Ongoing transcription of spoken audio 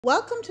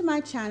Welcome to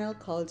my channel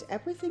called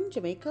Everything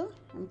Jamaica.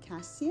 I'm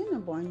Cassian, a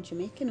born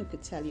Jamaican who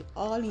could tell you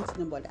all you need to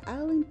know about the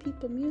island,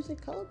 people,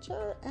 music,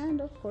 culture, and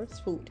of course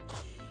food.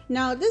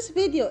 Now this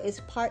video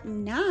is part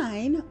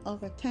 9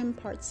 of a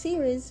 10-part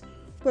series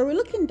where we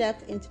look in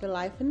depth into the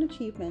life and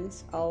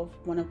achievements of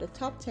one of the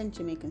top 10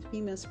 Jamaican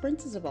female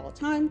sprinters of all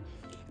time.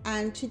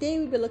 And today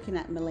we'll be looking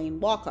at Melaine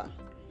Walker.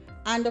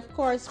 And of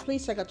course,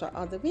 please check out our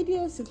other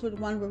videos, including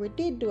one where we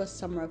did do a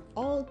summary of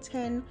all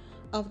 10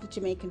 of the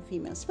Jamaican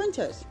female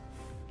sprinters.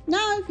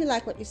 Now, if you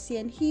like what you see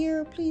and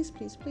hear, please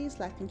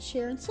like and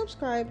share and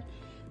subscribe.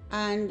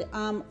 And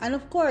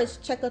of course,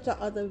 check out our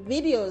other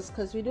videos,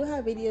 because we do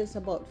have videos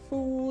about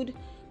food,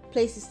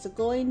 places to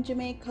go in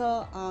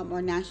Jamaica, our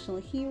national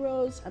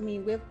heroes. I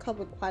mean, we've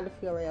covered quite a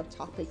few array of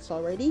topics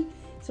already.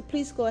 So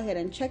please go ahead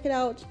and check it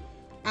out.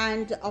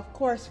 And of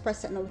course,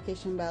 press that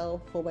notification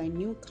bell for when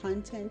new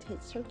content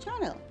hits our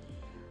channel.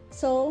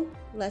 So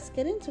let's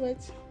get into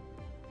it.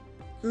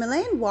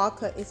 Melaine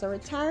Walker is a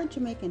retired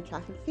Jamaican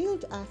track and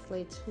field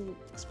athlete who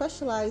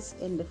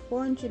specialized in the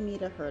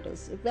 400-meter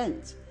hurdles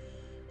event.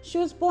 She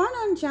was born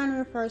on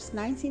January 1st,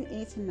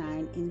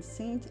 1989 in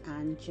St.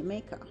 Ann,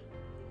 Jamaica.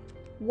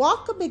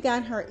 Walker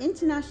began her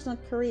international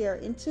career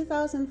in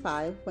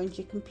 2005 when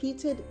she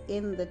competed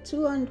in the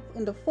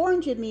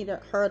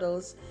 400-meter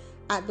hurdles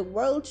at the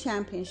World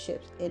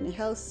Championships in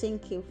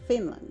Helsinki,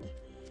 Finland.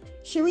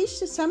 She reached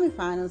the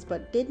semifinals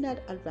but did not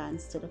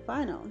advance to the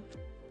final.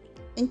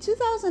 In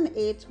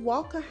 2008,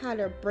 Walker had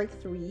her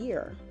breakthrough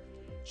year.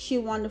 She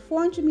won the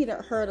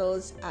 400-meter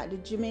hurdles at the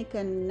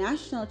Jamaican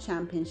National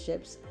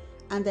Championships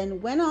and then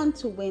went on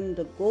to win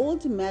the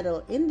gold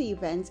medal in the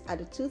event at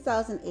the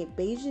 2008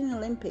 Beijing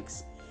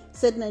Olympics,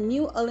 setting a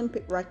new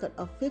Olympic record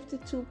of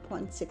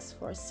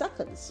 52.64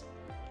 seconds.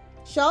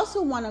 She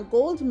also won a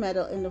gold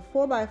medal in the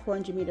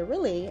 4x400-meter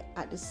relay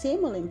at the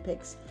same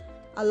Olympics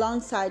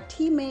alongside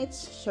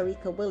teammates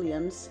Sharika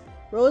Williams,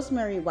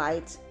 Rosemary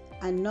White,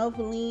 and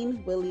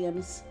Noveline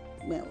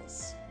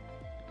Williams-Mills.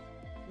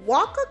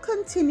 Walker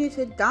continued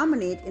to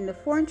dominate in the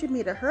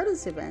 400-meter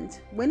hurdles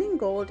event, winning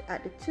gold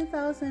at the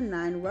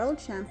 2009 World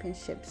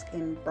Championships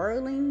in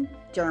Berlin,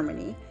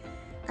 Germany,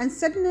 and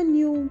setting a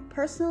new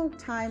personal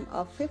time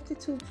of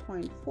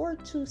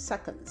 52.42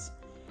 seconds.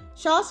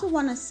 She also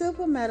won a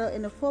silver medal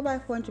in the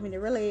 4x400-meter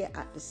relay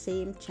at the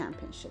same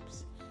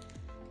championships.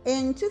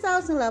 In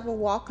 2011,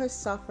 Walker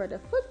suffered a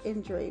foot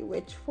injury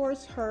which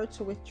forced her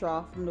to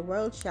withdraw from the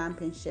World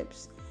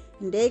Championships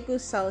in Daegu,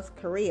 South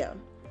Korea.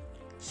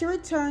 She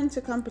returned to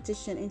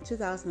competition in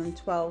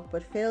 2012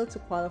 but failed to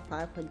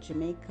qualify for the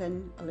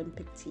Jamaican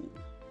Olympic team.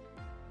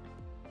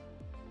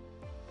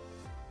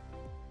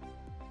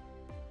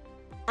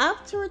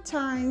 After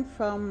retiring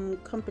from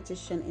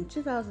competition in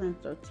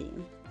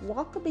 2013,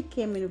 Walker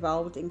became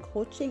involved in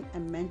coaching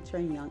and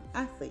mentoring young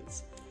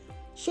athletes.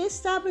 She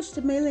established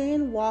the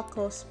Melaine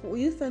Walker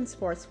Youth and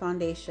Sports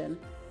Foundation,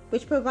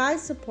 which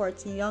provides support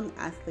to young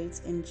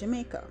athletes in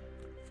Jamaica.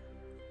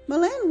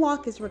 Melaine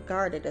Walker is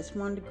regarded as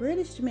one of the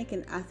greatest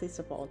Jamaican athletes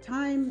of all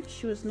time.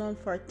 She was known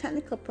for her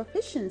technical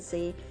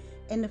proficiency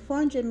in the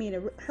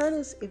 400-meter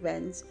hurdles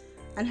events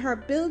and her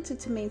ability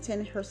to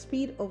maintain her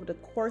speed over the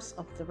course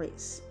of the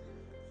race.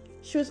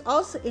 She was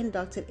also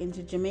inducted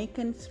into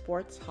Jamaican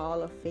Sports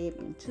Hall of Fame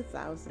in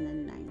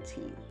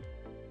 2019.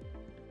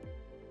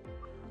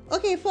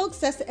 Okay, folks,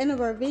 that's the end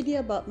of our video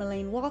about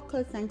Melaine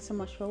Walker. Thanks so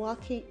much for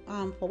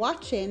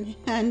watching,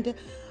 and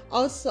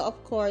also,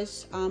 of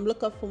course,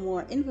 look up for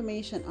more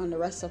information on the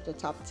rest of the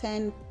top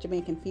 10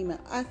 Jamaican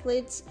female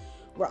athletes.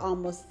 We're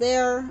almost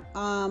there.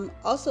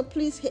 Also,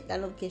 please hit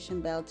that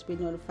notification bell to be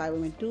notified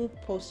when we do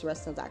post the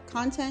rest of that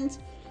content.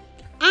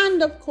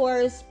 And of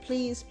course,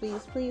 please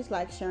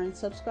like, share, and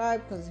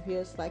subscribe, because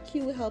videos like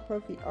you help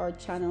our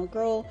channel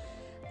grow.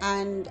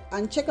 And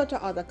check out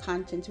our other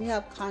content. We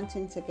have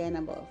content again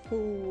about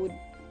food,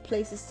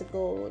 places to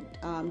go,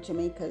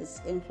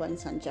 Jamaica's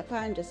influence on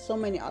Japan, just so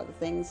many other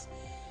things.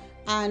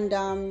 And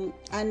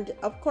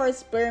of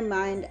course, bear in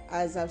mind,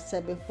 as I've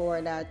said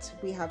before, that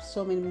we have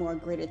so many more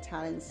greater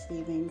talents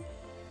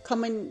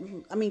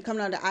coming out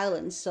of the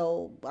island.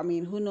 So I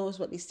mean, who knows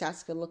what these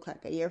stats could look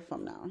like a year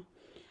from now.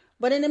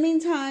 But in the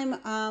meantime,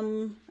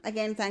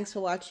 again, thanks for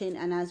watching.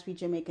 And as we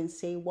Jamaicans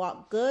say,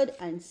 walk good,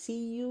 and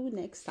see you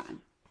next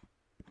time.